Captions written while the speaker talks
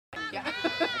Yeah.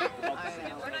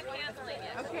 We're not canceling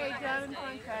yet. Okay, down in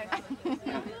contact.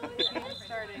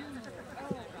 Starting.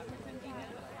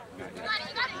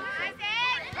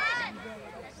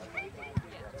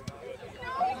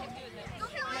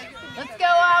 Let's go,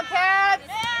 Wildcats!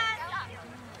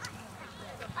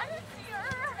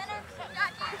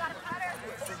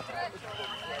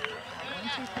 1,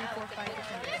 2, 3, 4, 5, 6,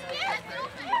 7,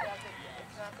 8.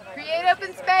 Create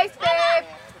open space, babe.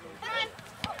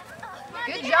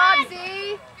 Good job, Z.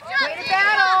 Way to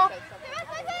battle.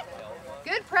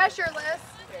 Good pressure, Liz.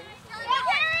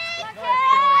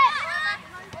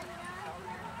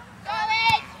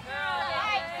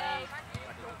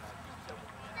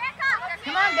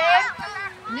 Come on, babe.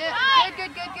 Good,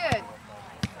 good, good, good.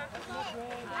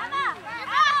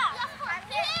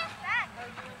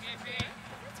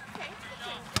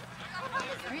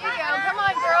 Here you go. Come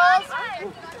on, girls.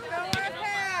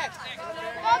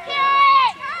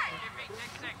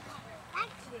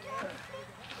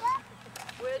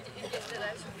 Where did you get that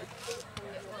extra?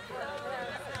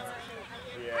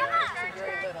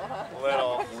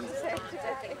 Little.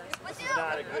 This is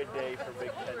not a good day for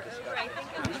Big Ten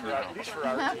discussion. At least for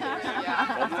our team.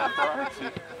 Yeah. Well, not for our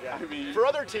team. Yeah. I mean, for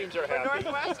other teams are happy.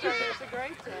 Northwestern, it's a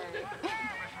great day.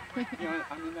 You know,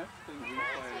 I mean, that's the thing. We play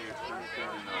in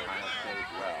Ohio State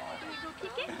well.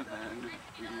 And then we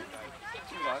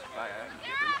lost by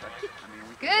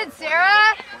Good,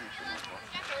 Sarah.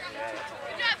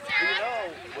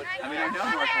 I mean, I know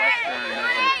Northwestern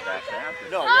isn't that bad.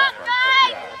 No,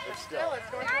 yeah, but still.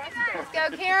 It's Northwestern. Let's go,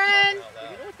 Karen. You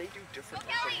know what they do different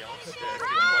than everybody else?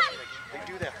 They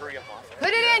do that hurry up offense. Put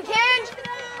it in, Kinge.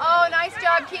 Oh, nice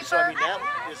job, keeper. So, I mean, that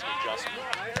is an adjustment.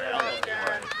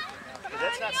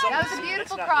 That's not something. That was a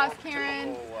beautiful cross,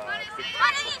 Karen.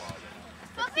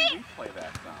 We play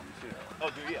that some, too. Oh,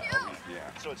 do you?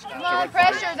 Yeah. So it's not. Come on,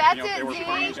 pressure. That's You know, it, they were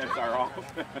playing Z. against our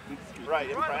offense. Right,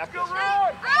 in practice. Come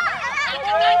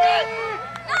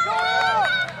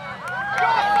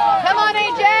on,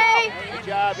 AJ. Good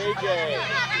job, AJ.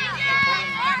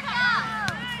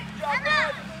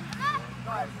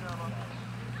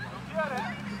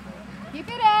 Keep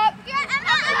it up.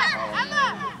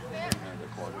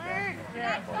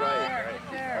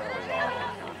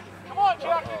 Come on,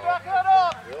 Jackie, back that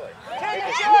up. Really? Take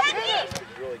it, Jackie.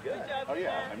 Really good. Oh,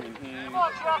 yeah. I mean, he... Come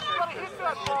on, Jackie, you gotta hit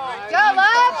that ball. Go,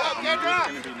 love. He's going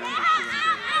to be number 2 in Big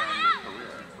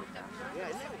Ten career. Yeah,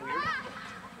 isn't it weird?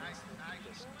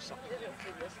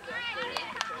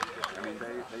 I mean,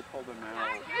 they pulled him out.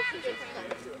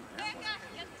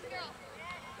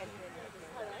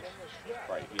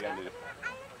 Right, he ended up...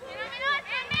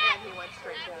 And he went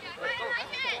straight down.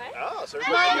 Oh, so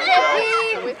Come on,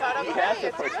 Jackie. We thought, He okay, has the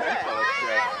it's potential.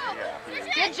 good. Yeah,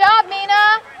 Good job,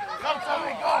 Mina. Go,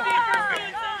 Tommy, go.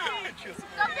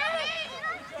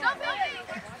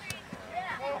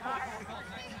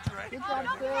 Good job,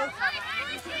 Chris.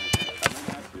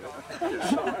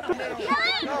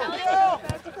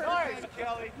 Nice,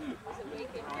 Kelly.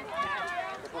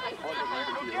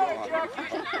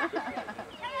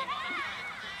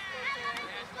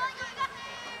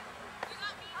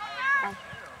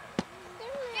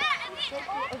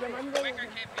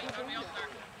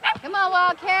 Come on,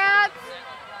 Wildcats.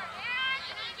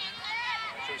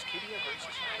 So is Katie a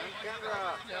racist?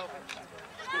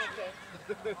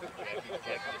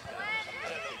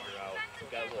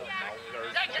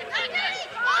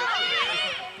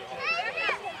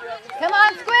 Come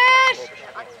on, Squish.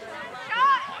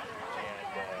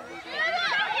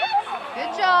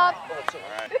 Good job.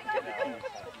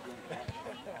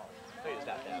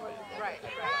 Right.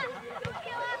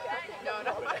 No,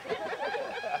 no.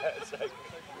 It's like,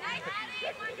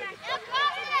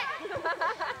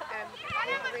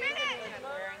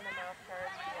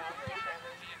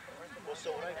 well,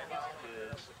 so what I think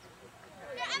is,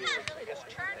 I guess,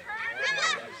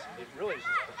 it really is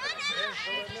just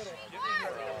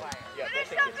yeah, I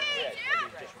think it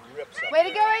just rips up. Way to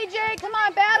go, AJ. Come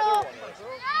on, battle.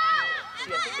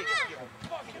 See, I think they just give them.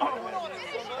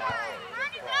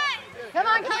 Come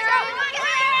on, Karen.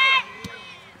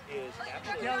 Is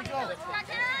actually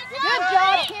Good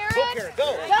job, Karen. go, Karen, go.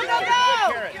 Go, go, go.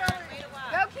 Karen.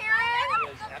 Go, Karen.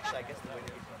 Is actually, I guess, the way to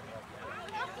get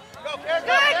go, Good,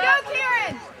 Karen. go,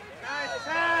 Karen.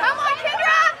 Come on,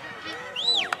 Kendra.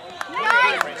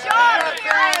 Nice job,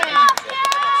 Karen.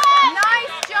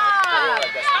 Nice job.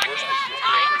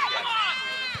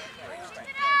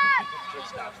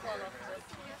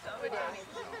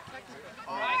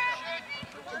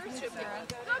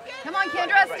 Come on,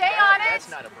 Kendra, stay on it. That's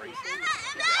not a brace.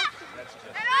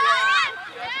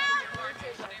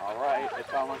 All right,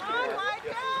 it's almost here.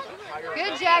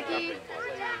 Good, Jackie.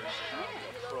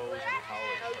 Pros in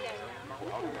college.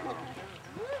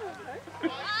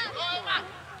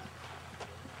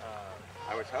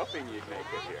 I was hoping you'd make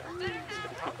it here.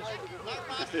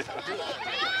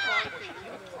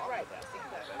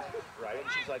 Right? And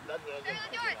she's like, nothing,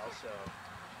 you know, so,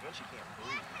 and she can't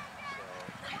breathe. So.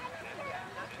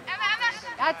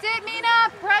 That's it,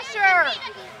 Mina. Pressure.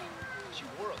 She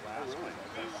wore it last week.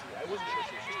 I wasn't sure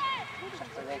she was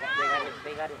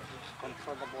They got to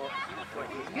control the ball.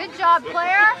 Good job,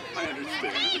 Claire. I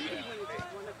understand.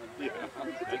 Yeah,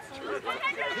 that's true.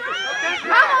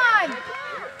 Come on.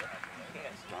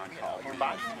 Dawn called me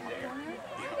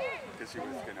because she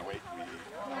was going to wake me.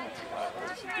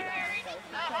 She didn't.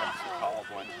 She called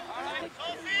one time.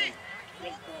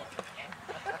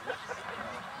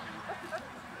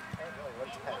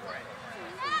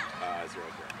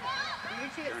 You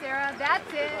shoot, Sarah.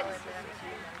 That's it.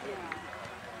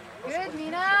 Good,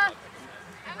 Mina.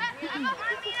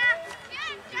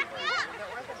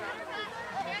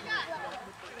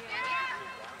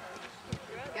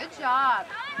 Good job.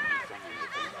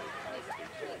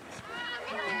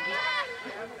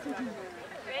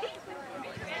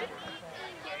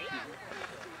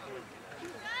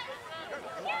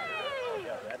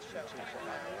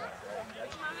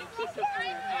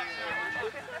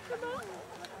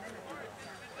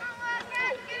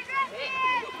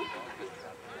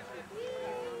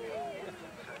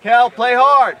 Cal, play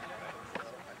hard.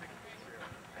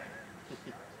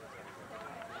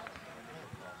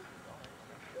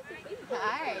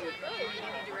 Hi.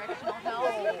 Directional help.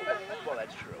 Well,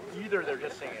 that's true. Either they're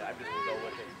just saying, I'm just going to go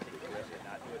with it and take the risk and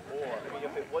not do it, or, I mean,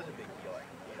 if it was a big deal,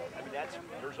 I mean, that's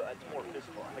more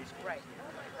physical in high school. Right.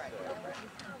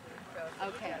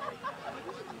 Okay. I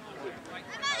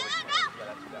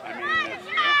mean, that's,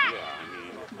 yeah, I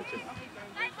mean, it's just,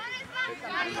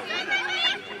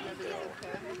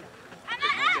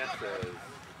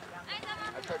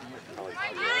 I tried to use it.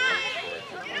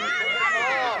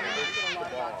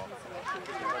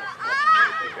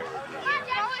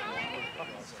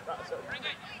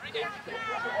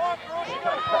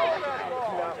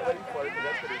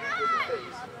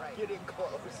 Getting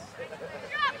close.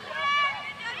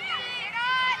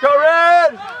 Go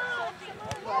Red!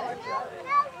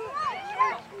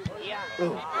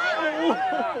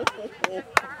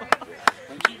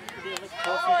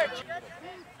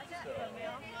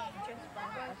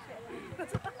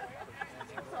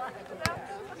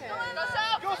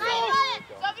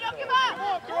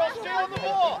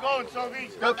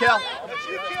 Go, Kel. That's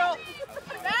you, Kel.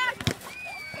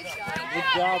 Good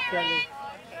job, Kelly.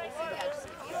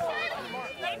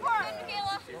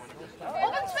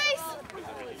 Open space.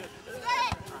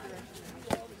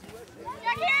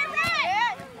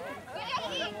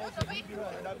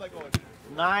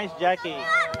 Nice, Jackie.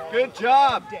 Good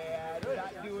job, Dad.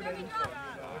 Not doing anything.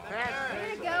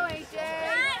 Way to go,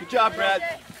 AJ. Good job, Brad.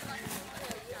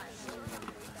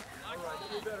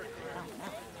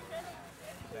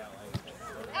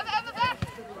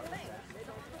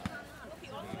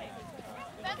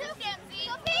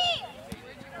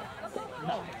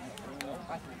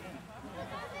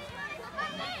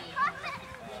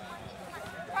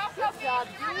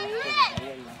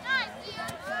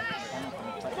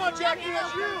 Come on, Jackie,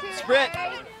 that's you. Sprint.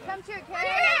 Come to it,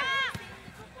 Kay.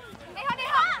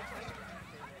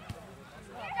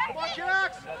 Come on,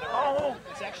 Jax. Oh,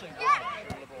 it's actually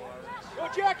go,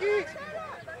 Jackie.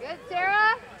 Good,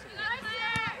 Sarah.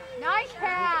 Nice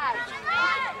pass.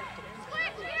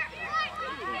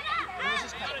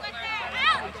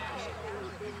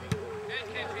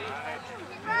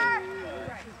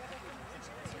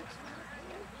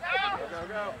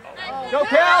 Go,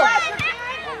 Cal. Go.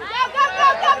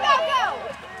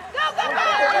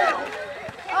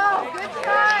 Oh, good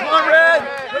try. Come on, Red.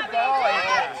 Good ball.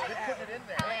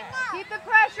 Keep the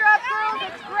pressure up, girls.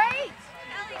 It's great.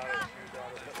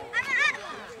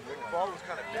 The ball was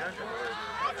kind of bent.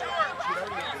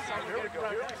 Here we go.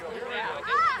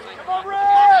 Come on,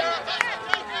 Red.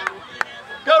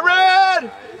 Go, Red.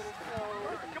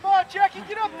 Come on, Jackie,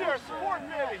 get up there. Support,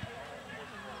 baby.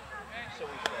 So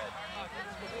we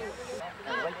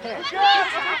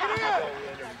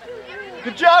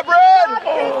good job, Red!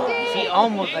 Oh. She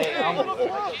almost lost the ball.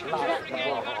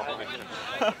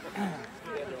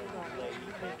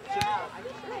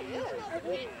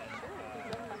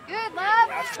 Good, love.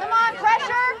 Come on,